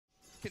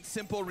Can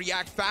Simple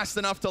react fast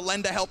enough to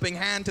lend a helping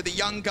hand to the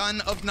young gun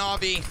of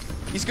Navi?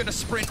 He's gonna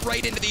sprint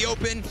right into the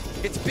open.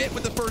 It's Bit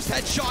with the first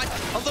headshot.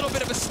 A little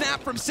bit of a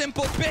snap from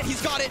Simple. Bit, he's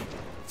got it.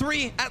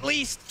 3 at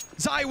least.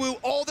 ZywOo,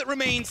 all that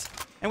remains.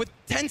 And with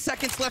 10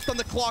 seconds left on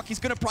the clock, he's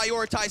gonna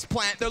prioritize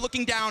plant. They're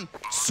looking down,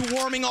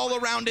 swarming all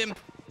around him.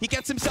 He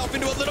gets himself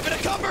into a little bit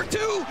of cover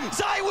too.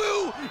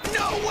 ZywOo,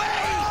 no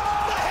way!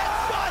 The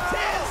headshot's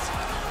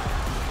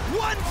his!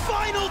 One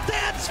final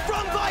dance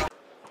from Vi.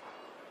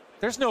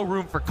 There's no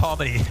room for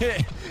comedy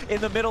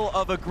in the middle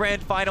of a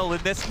grand final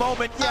in this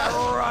moment.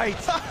 Yeah, right.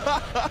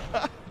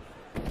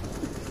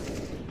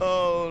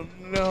 Oh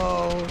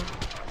no.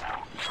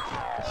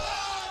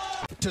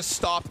 To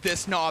stop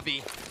this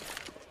Navi.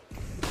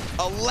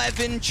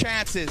 11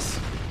 chances.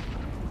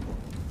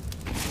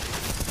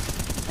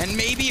 And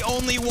maybe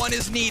only one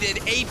is needed.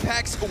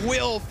 Apex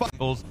will.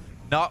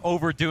 Not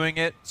overdoing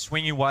it.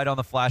 Swinging wide on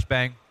the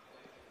flashbang.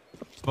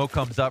 Smoke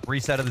comes up.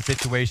 Reset of the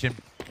situation.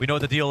 We know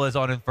what the deal is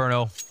on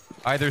Inferno.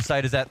 Either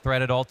side is at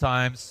threat at all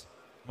times.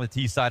 On the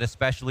T side,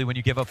 especially when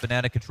you give up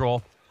banana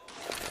control.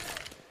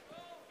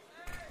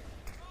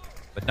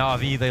 But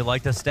Navi, they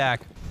like to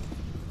stack.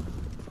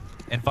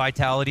 And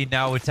Vitality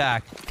now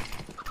attack.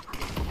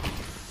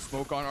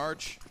 Smoke on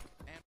Arch.